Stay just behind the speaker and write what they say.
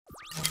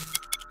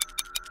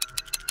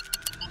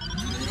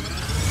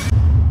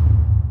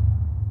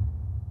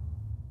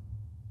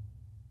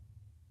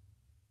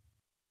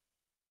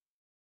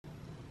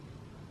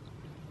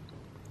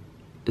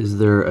Is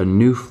there a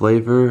new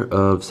flavor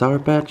of Sour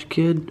Patch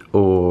Kid,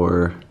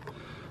 or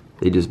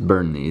they just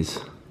burn these?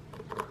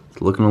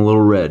 It's looking a little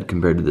red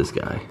compared to this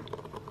guy.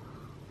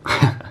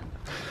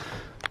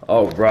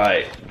 All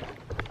right,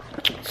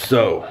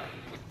 so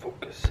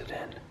focus it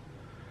in.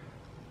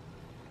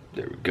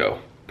 There we go,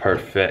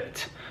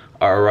 perfect.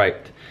 All right,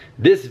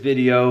 this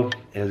video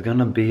is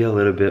gonna be a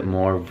little bit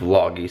more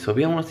vloggy. So if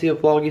you don't wanna see a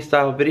vloggy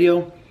style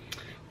video,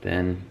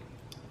 then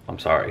I'm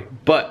sorry.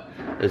 But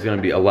there's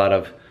gonna be a lot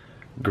of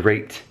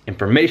great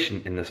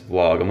information in this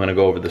vlog. I'm gonna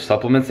go over the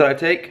supplements that I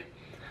take.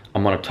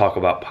 I'm gonna talk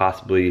about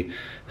possibly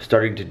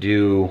starting to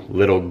do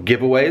little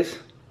giveaways.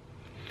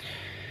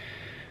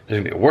 There's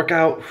gonna be a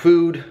workout,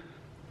 food,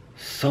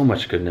 so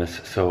much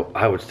goodness, so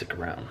I would stick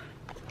around.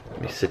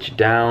 Let me sit you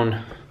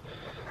down.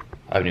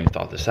 I haven't even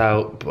thought this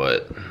out,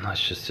 but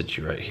let's just sit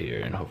you right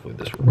here and hopefully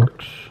this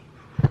works.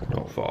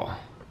 Don't fall.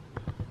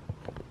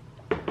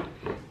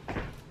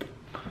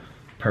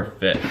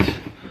 Perfect.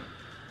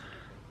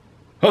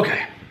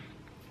 Okay.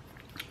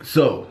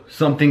 So,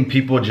 something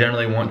people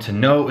generally want to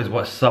know is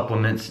what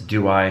supplements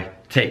do I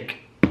take?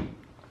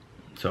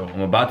 So,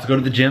 I'm about to go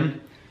to the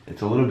gym.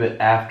 It's a little bit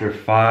after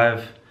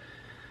 5.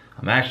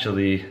 I'm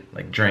actually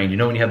like drained. You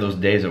know when you have those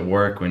days at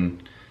work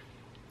when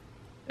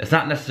it's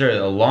not necessarily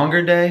a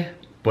longer day,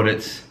 but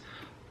it's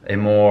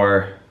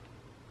more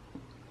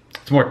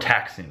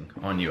taxing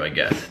on you, I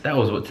guess. That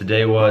was what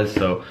today was,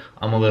 so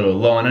I'm a little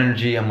low on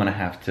energy. I'm gonna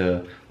have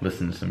to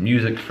listen to some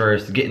music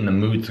first, get in the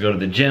mood to go to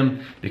the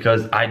gym,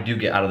 because I do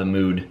get out of the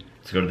mood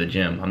to go to the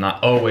gym. I'm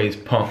not always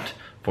pumped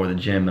for the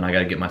gym, and I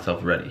gotta get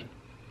myself ready.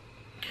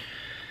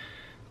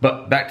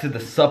 But back to the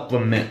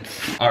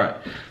supplements. All right,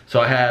 so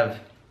I have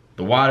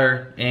the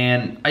water,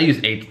 and I use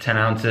 8 to 10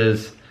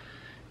 ounces.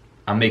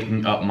 I'm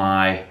making up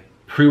my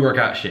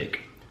pre-workout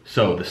shake.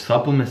 So the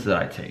supplements that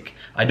I take,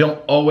 I don't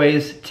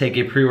always take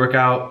a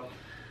pre-workout.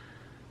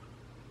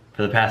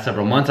 For the past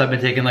several months, I've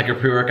been taking like a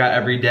pre-workout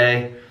every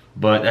day,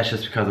 but that's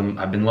just because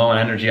I've been low on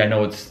energy. I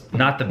know it's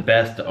not the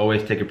best to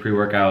always take a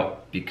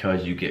pre-workout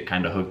because you get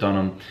kind of hooked on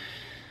them,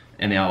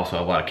 and they also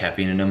have a lot of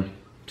caffeine in them.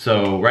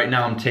 So right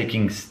now I'm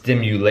taking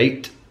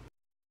Stimulate.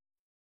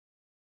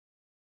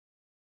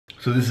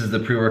 So this is the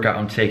pre-workout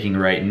I'm taking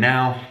right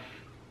now.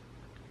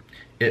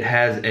 It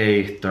has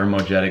a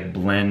thermogenic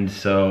blend,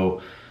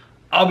 so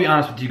I'll be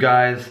honest with you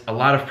guys, a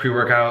lot of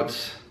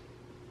pre-workouts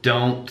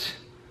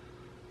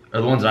or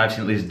the ones that I've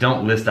seen at least,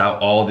 don't list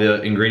out all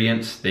the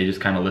ingredients. They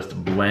just kind of list a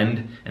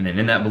blend, and then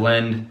in that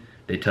blend,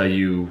 they tell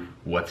you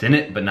what's in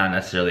it, but not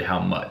necessarily how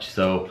much.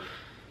 So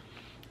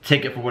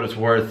take it for what it's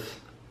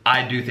worth.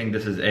 I do think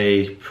this is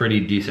a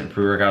pretty decent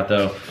pre-workout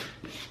though.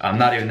 I'm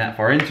not even that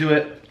far into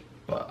it,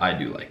 but I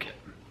do like it.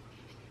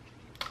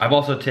 I've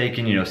also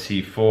taken,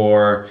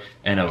 C4,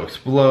 NO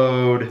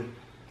Explode.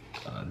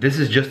 This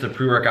is just the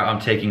pre-workout I'm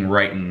taking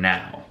right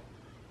now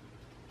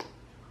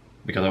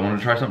because I wanted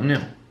to try something new.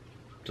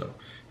 So,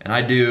 and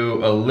I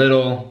do a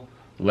little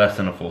less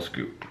than a full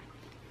scoop.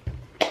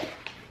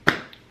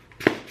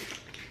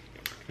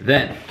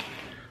 Then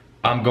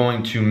I'm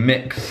going to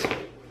mix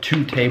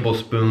 2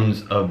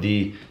 tablespoons of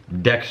the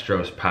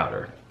dextrose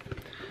powder.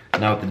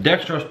 Now what the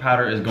dextrose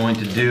powder is going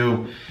to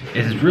do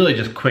is it's really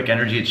just quick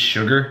energy. It's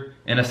sugar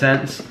in a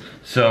sense.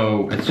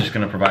 So it's just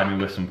gonna provide me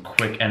with some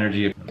quick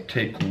energy.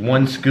 Take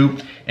 1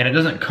 scoop, and it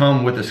doesn't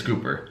come with a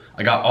scooper.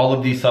 I got all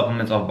of these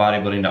supplements off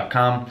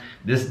bodybuilding.com.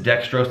 This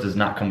dextrose does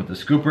not come with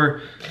a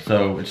scooper,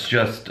 so it's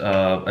just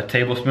a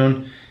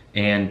tablespoon,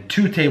 and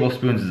 2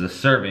 tablespoons is a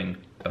serving,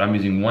 but I'm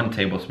using 1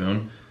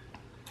 tablespoon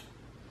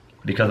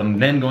because I'm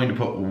then going to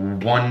put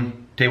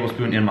 1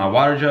 tablespoon in my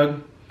water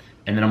jug,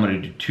 and then I'm gonna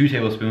do 2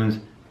 tablespoons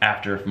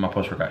after for my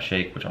post-workout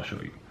shake, which I'll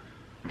show you.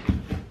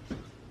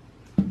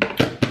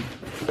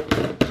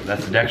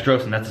 That's the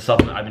dextrose, and that's a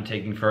supplement I've been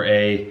taking for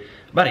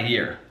about a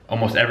year,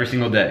 almost every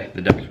single day,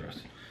 the dextrose.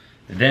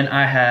 Then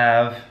I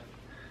have,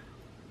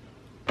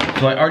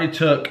 so I already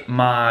took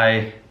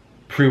my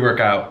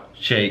pre-workout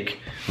shake,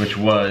 which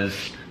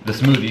was the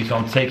smoothie. So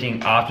I'm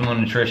taking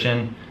Optimum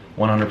Nutrition,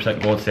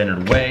 100% gold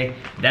standard whey.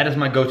 That is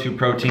my go-to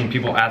protein.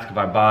 People ask if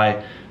I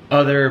buy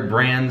other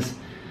brands.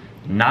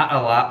 Not a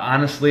lot,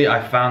 honestly.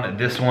 I found that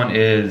this one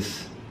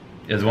is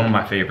one of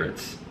my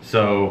favorites.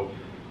 So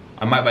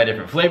I might buy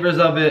different flavors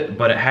of it,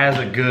 but it has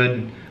a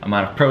good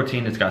amount of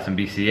protein. It's got some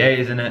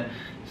BCAAs in it.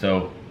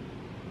 So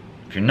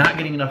if you're not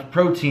getting enough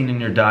protein in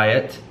your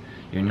diet,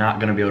 you're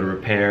not gonna be able to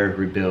repair,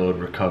 rebuild,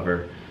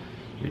 recover.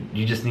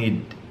 You just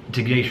need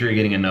to make sure you're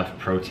getting enough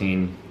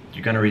protein.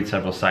 You're gonna read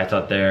several sites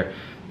out there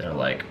that are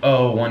like,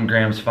 oh, 1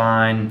 gram's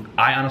fine.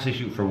 I honestly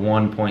shoot for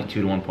 1.2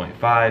 to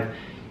 1.5.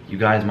 You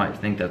guys might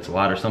think that's a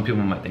lot, or some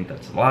people might think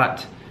that's a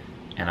lot,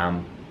 and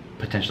I'm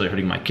potentially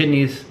hurting my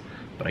kidneys,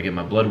 but I get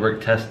my blood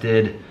work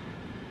tested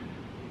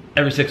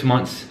every 6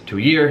 months to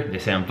a year. They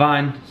say I'm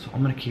fine, so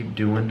I'm gonna keep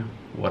doing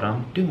what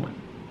I'm doing.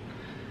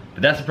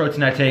 But that's the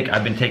protein I take.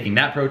 I've been taking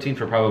that protein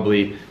for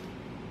probably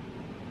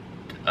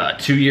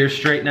 2 years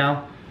straight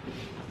now.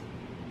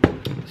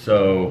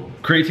 So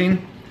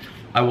creatine,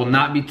 I will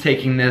not be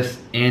taking this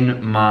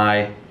in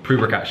my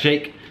pre-workout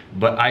shake,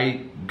 but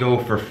I go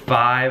for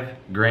 5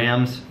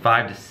 grams,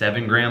 5 to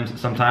 7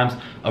 grams sometimes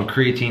of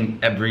creatine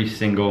every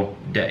single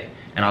day.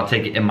 And I'll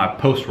take it in my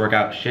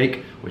post-workout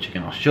shake, which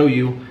again, I'll show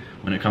you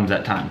when it comes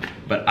that time.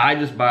 But I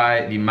just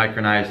buy the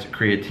micronized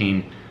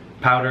creatine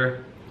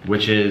powder,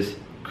 which is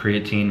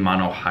creatine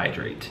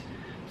monohydrate.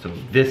 So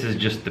this is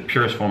just the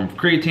purest form of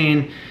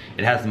creatine.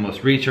 It has the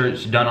most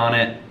research done on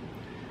it.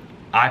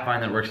 I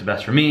find that it works the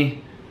best for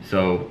me.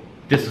 So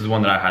this is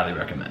one that I highly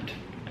recommend.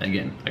 And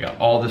again, I got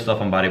all this stuff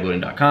on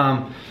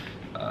bodybuilding.com.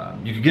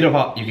 You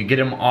can get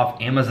them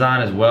off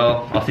Amazon as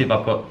well. I'll see if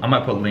I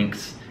might put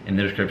links in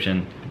the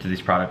description to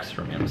these products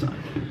from Amazon.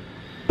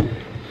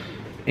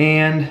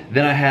 And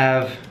then I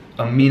have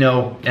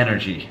Amino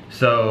Energy.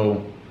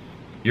 So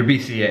your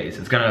BCAAs,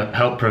 it's gonna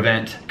help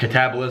prevent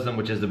catabolism,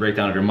 which is the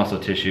breakdown of your muscle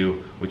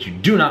tissue, which you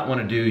do not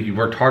wanna do. You've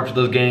worked hard for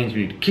those gains,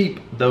 you need to keep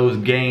those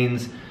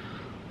gains.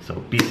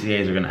 So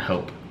BCAAs are gonna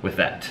help with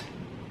that.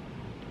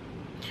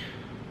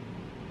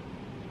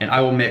 And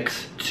I will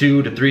mix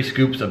 2 to 3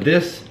 scoops of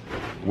this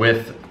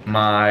with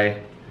my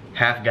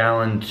 ½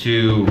 gallon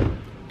to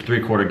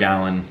 3/4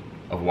 gallon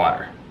of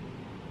water.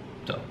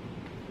 So,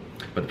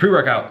 but the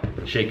pre-workout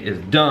shake is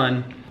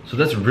done. So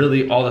that's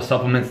really all the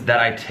supplements that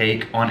I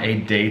take on a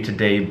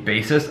day-to-day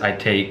basis. I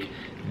take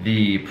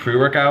the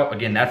pre-workout.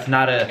 Again, that's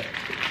not a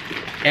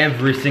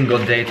every single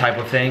day type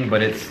of thing,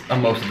 but it's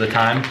most of the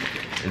time.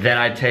 Then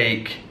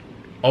I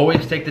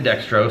always take the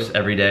dextrose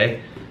every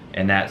day,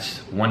 and that's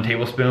 1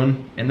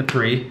 tablespoon in the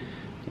pre,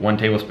 1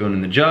 tablespoon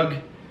in the jug,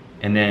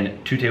 and then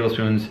 2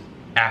 tablespoons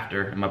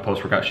after in my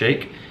post-workout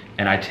shake.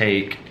 And I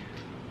take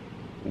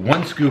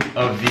 1 scoop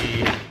of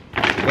the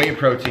whey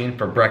protein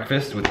for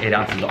breakfast with 8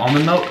 ounces of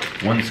almond milk,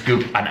 1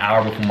 scoop an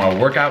hour before my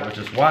workout, which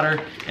is water,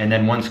 and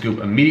then 1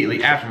 scoop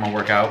immediately after my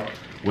workout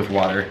with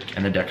water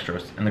and the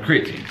dextrose and the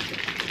creatine.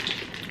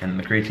 And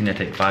the creatine I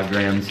take 5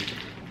 grams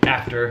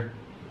after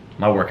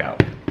my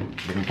workout,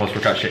 with my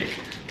post-workout shake.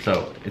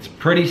 So it's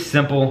pretty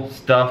simple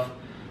stuff,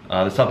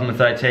 the supplements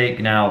that I take.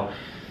 Now,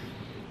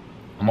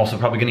 I'm also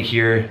probably gonna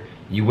hear,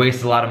 you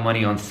waste a lot of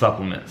money on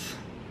supplements.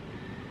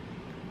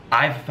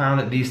 I've found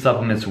that these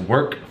supplements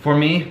work for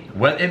me.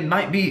 Well, it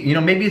might be, you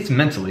know, maybe it's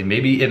mentally.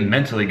 Maybe it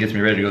mentally gets me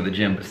ready to go to the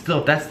gym. But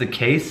still, if that's the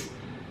case,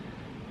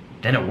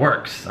 then it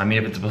works. I mean,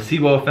 if it's a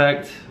placebo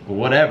effect,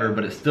 whatever,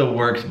 but it still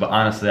works. But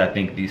honestly, I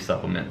think these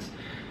supplements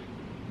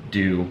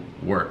do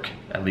work,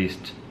 at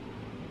least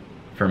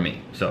for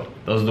me. So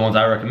those are the ones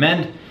I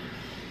recommend.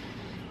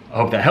 I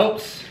hope that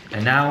helps.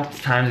 And now it's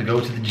time to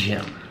go to the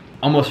gym.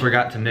 Almost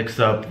forgot to mix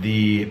up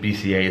the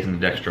BCAAs and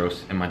the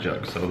dextrose in my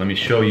jug. So let me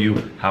show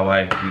you how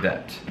I do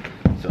that.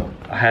 So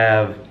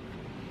I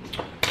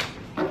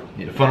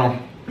need a funnel.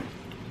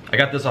 I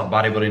got this off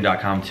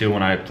bodybuilding.com too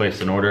when I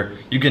placed an order.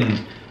 You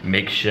can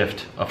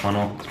makeshift a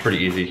funnel. It's pretty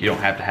easy. You don't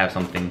have to have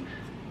something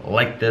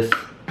like this,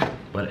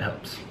 but it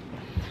helps.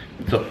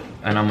 So,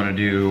 and I'm gonna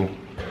do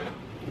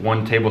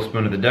 1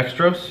 tablespoon of the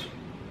dextrose.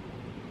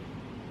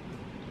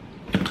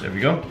 There we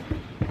go.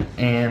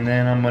 And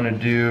then I'm gonna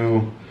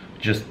do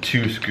just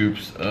 2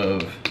 scoops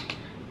of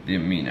the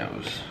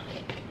aminos.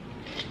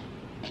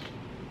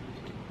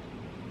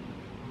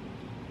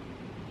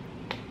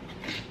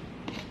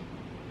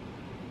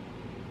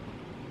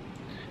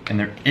 And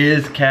there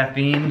is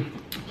caffeine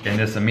in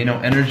this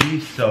Amino Energy,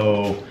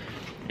 so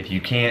if you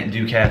can't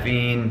do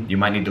caffeine, you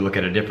might need to look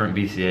at a different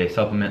BCAA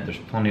supplement. There's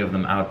plenty of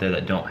them out there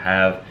that don't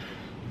have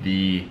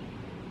the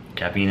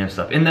caffeine and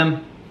stuff in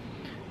them.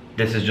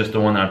 This is just the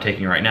one that I'm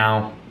taking right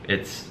now.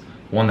 It's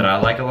one that I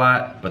like a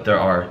lot, but there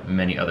are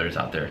many others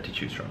out there to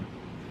choose from.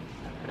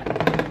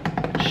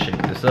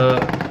 Shake this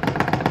up.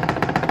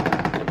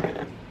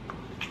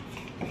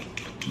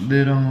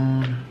 Lid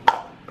on.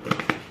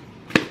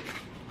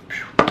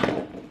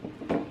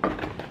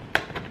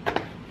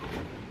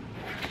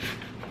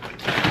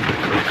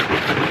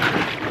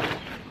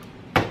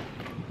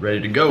 Ready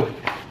to go.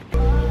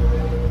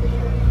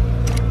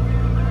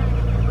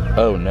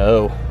 Oh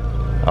no.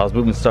 I was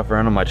moving stuff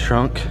around in my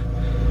trunk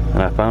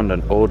and I found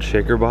an old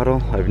shaker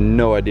bottle. I have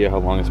no idea how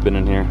long it's been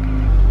in here.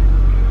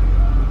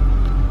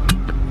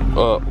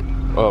 Oh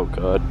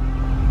God.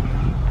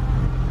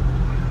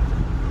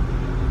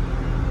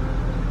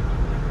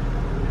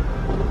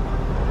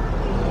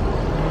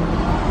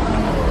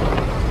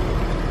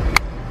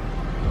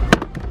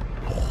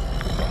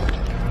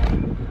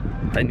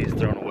 That needs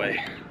thrown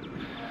away.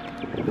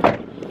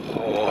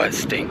 Oh, it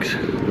stinks.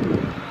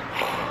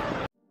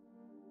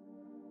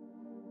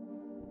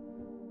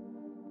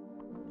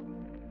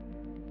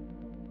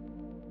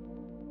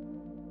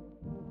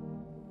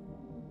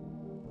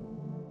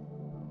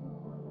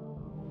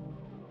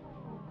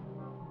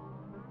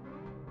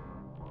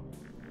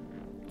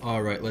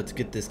 All right, let's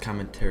get this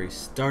commentary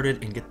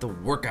started and get the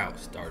workout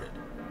started.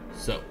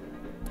 So,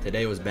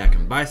 today was back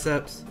in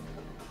biceps,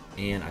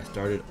 and I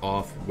started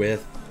off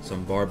with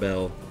some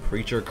barbell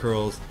preacher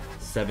curls,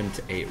 7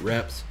 to 8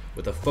 reps,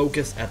 with a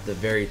focus at the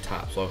very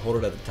top. So I hold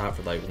it at the top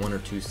for like 1 or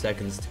 2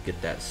 seconds to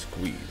get that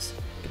squeeze,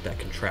 get that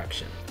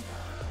contraction.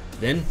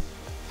 Then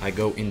I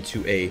go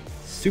into a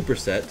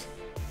superset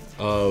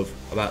of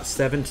about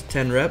 7 to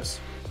 10 reps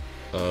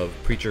of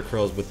preacher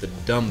curls with the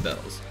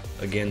dumbbells.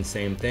 Again,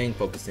 same thing,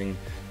 focusing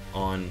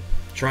on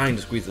trying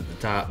to squeeze at the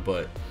top,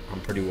 but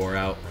I'm pretty wore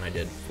out, and I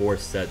did 4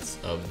 sets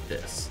of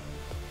this.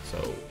 So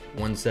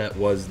 1 set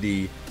was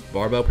the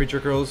barbell preacher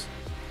curls,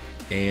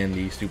 and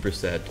the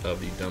superset of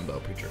the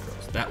dumbbell preacher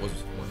curls. That was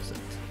 1 set.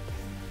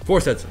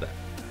 4 sets of that.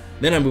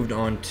 Then I moved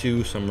on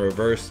to some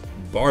reverse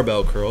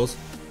barbell curls,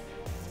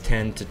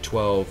 10 to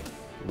 12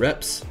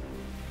 reps.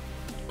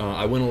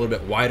 I went a little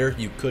bit wider.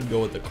 You could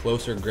go with a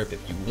closer grip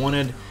if you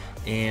wanted,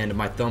 and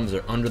my thumbs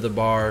are under the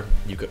bar.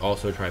 You could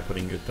also try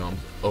putting your thumbs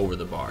over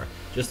the bar.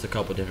 Just a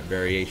couple different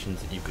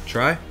variations that you could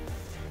try.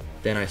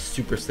 Then I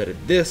supersetted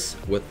this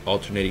with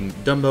alternating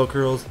dumbbell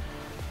curls,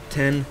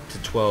 10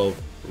 to 12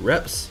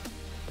 reps.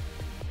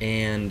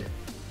 And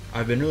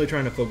I've been really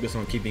trying to focus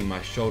on keeping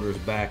my shoulders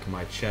back,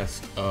 my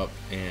chest up,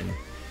 and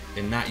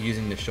not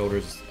using the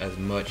shoulders as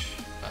much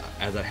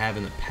as I have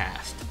in the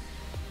past,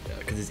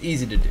 because it's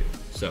easy to do.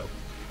 So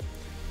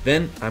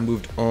then I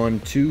moved on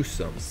to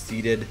some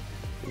seated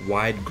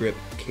wide grip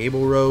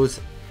cable rows,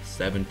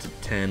 7 to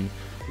 10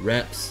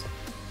 reps.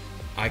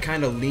 I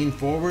kind of lean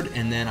forward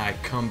and then I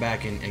come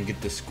back and get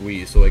the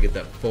squeeze, so I get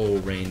that full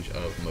range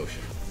of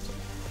motion. So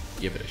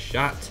give it a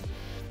shot.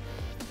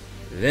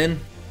 Then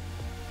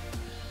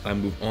I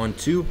move on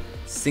to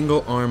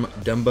single arm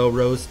dumbbell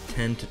rows,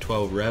 10 to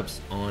 12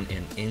 reps on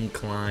an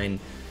incline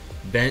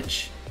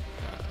bench.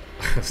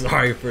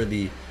 Sorry for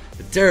the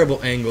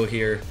terrible angle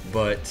here,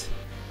 but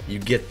you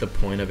get the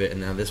point of it.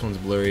 And now this one's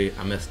blurry.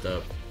 I messed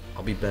up.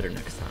 I'll be better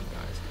next time,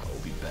 guys. I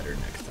will be better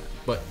next time,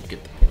 but you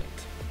get the point.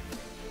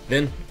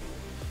 Then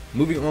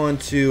moving on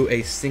to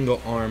a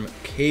single arm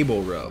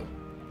cable row,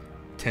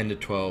 10 to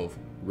 12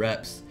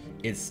 reps.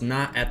 It's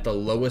not at the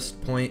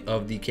lowest point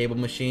of the cable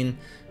machine,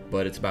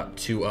 but it's about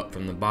 2 up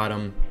from the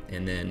bottom.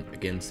 And then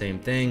again, same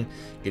thing,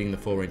 getting the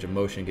full range of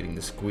motion, getting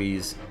the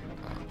squeeze.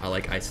 I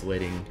like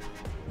isolating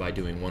by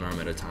doing 1 arm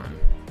at a time.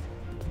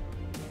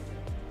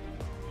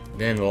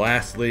 Then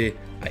lastly,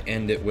 I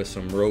end it with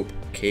some rope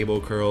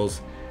cable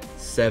curls,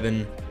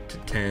 7 to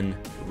 10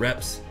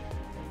 reps.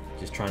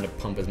 Just trying to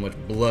pump as much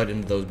blood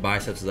into those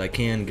biceps as I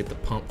can, get the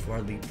pump before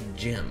I leave the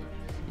gym.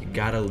 You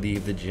gotta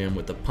leave the gym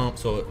with the pump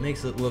so it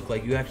makes it look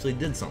like you actually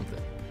did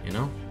something, you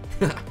know?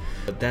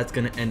 But that's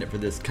gonna end it for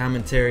this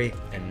commentary,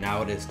 and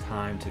now it is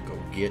time to go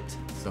get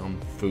some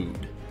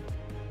food.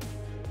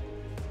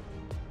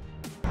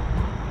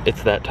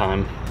 It's that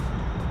time.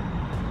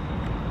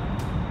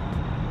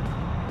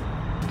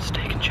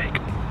 Steak and shake.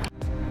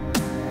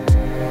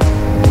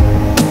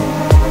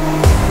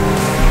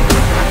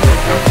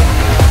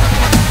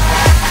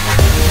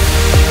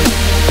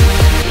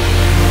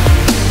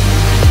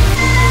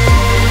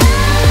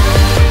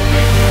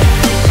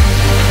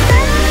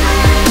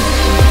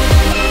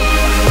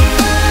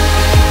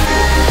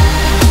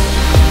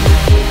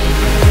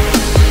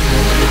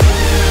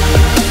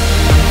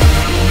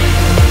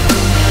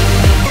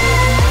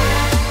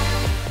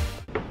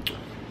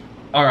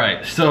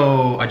 Alright,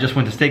 so I just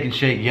went to Steak and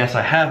Shake. Yes,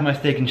 I have my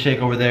Steak and Shake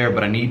over there,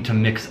 but I need to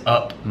mix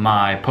up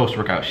my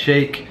post-workout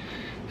shake.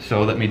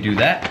 So let me do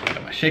that. I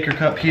got my shaker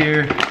cup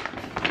here.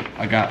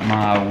 I got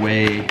my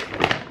whey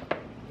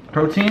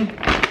protein.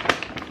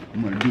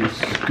 I'm gonna do a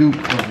scoop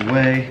of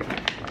whey.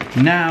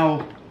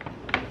 Now,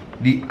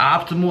 the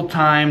optimal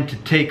time to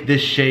take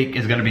this shake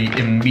is gonna be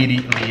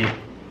immediately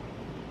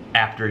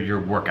after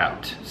your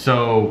workout.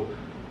 So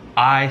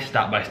I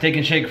stopped by Steak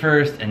and Shake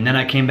first, and then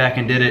I came back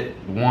and did it.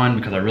 One,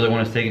 because I really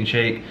wanted Steak and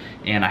Shake,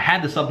 and I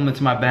had the supplements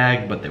in my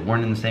bag, but they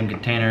weren't in the same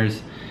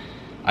containers.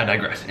 I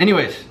digress.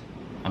 Anyways,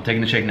 I'm taking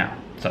the shake now.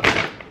 So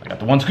I got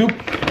the 1 scoop.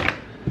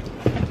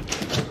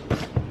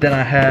 Then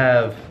I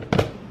have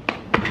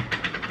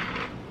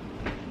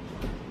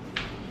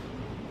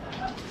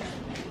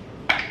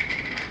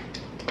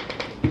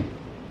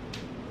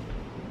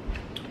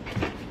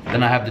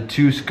the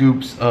 2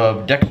 scoops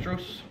of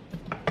dextrose,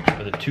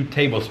 or the 2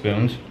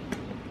 tablespoons.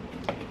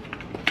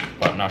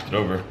 Well, I knocked it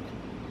over.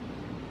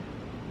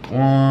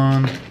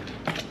 1.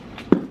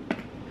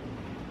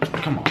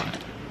 Come on.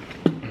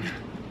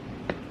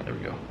 There we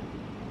go.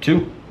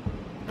 2.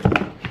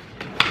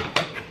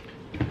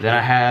 Then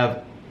I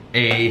have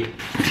a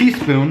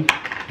teaspoon,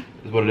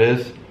 is what it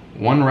is.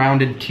 1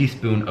 rounded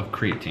teaspoon of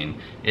creatine.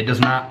 It does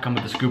not come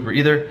with the scooper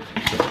either,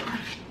 so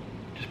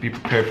just be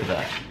prepared for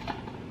that.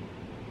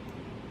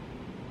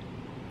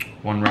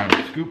 1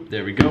 rounded scoop,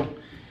 there we go.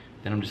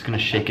 Then I'm just gonna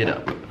shake it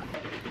up.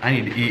 I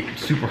need to eat,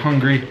 super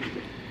hungry.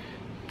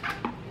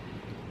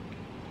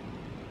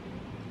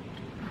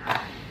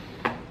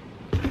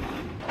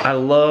 I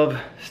love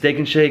Steak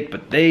and Shake,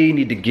 but they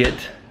need to get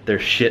their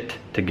shit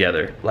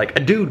together. Like,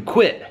 a dude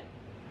quit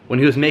when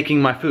he was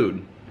making my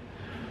food.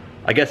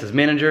 I guess his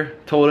manager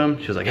told him,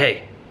 she was like,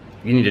 hey,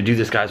 you need to do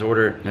this guy's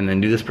order and then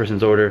do this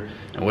person's order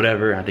and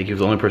whatever. I think he was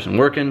the only person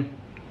working.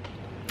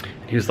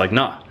 He was like,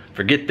 nah,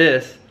 forget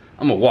this,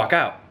 I'm gonna walk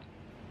out.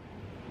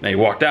 And he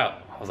walked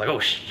out. I was like, oh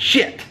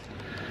shit.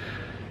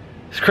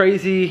 It's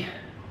crazy.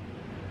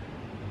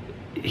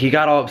 He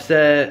got all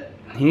upset.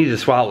 He needed to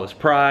swallow his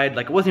pride.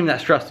 Like, it wasn't even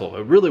that stressful.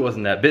 It really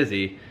wasn't that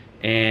busy.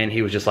 And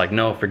he was just like,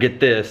 no, forget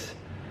this.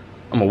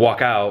 I'm gonna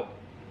walk out,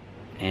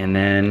 and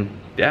then,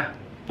 yeah,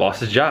 lost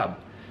his job.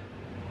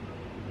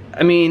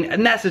 I mean,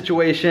 in that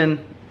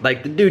situation,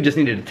 like, the dude just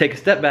needed to take a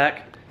step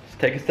back,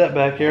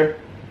 here,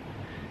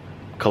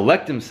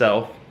 collect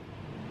himself,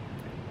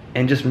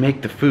 and just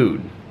make the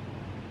food.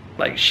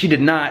 Like, she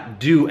did not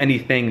do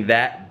anything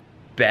that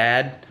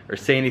bad or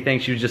say anything.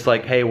 She was just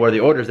like, hey, where are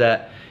the orders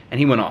at? And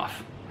he went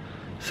off.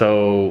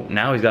 So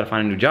now he's got to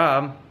find a new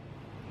job,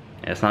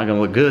 and it's not gonna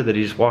look good that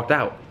he just walked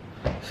out.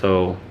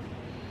 So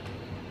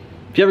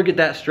if you ever get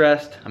that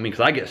stressed, I mean,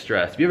 because I get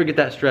stressed, if you ever get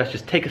that stressed,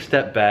 just take a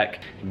step back,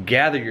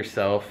 gather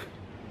yourself,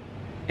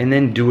 and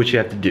then do what you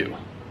have to do.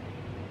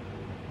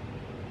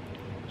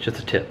 Just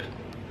a tip.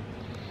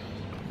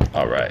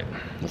 All right,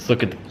 let's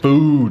look at the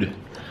food.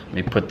 Let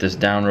me put this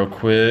down real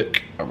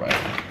quick. All right,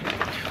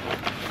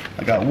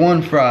 I got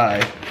 1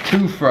 fry,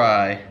 2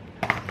 fry.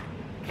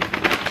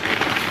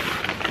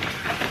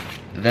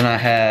 Then I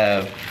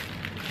have,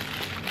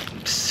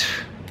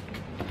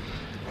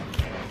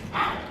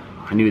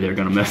 I knew they were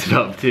gonna mess it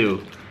up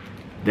too.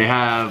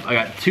 I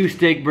got 2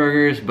 steak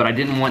burgers, but I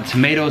didn't want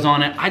tomatoes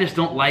on it. I just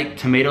don't like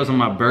tomatoes on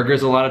my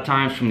burgers a lot of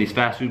times from these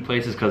fast food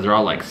places because they're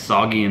all like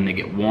soggy and they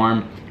get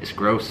warm. It's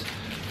gross.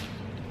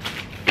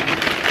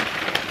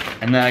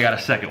 And then I got a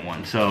second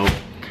one, so,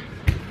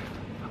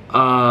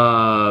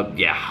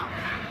 yeah.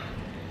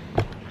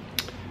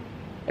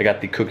 I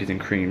got the cookies and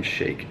cream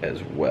shake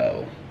as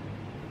well.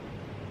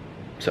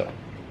 So,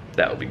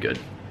 that will be good.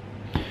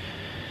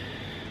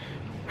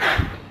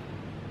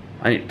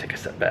 I need to take a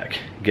step back,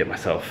 get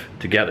myself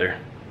together.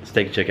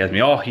 Steak and shake has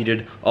me all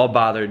heated, all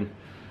bothered,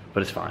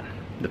 but it's fine.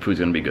 The food's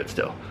gonna be good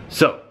still.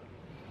 So,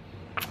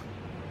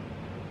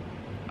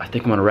 I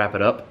think I'm gonna wrap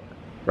it up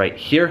right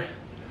here.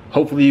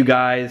 Hopefully you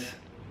guys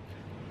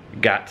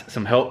got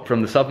some help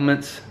from the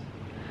supplements,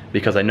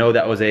 because I know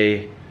that was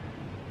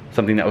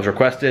something that was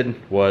requested,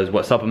 was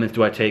what supplements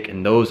do I take,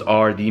 and those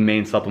are the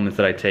main supplements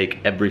that I take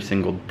every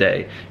single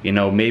day. You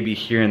know, maybe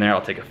here and there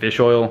I'll take a fish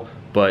oil,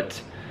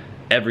 but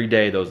every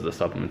day those are the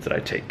supplements that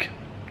I take.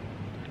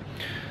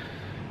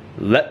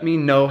 Let me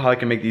know how I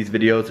can make these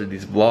videos or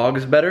these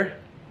vlogs better.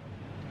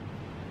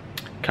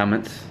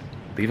 Comments,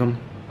 leave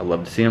them. I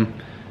love to see them.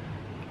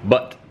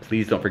 But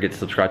please don't forget to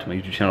subscribe to my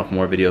YouTube channel for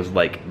more videos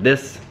like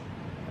this.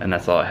 And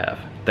that's all I have.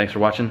 Thanks for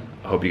watching.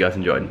 I hope you guys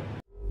enjoyed.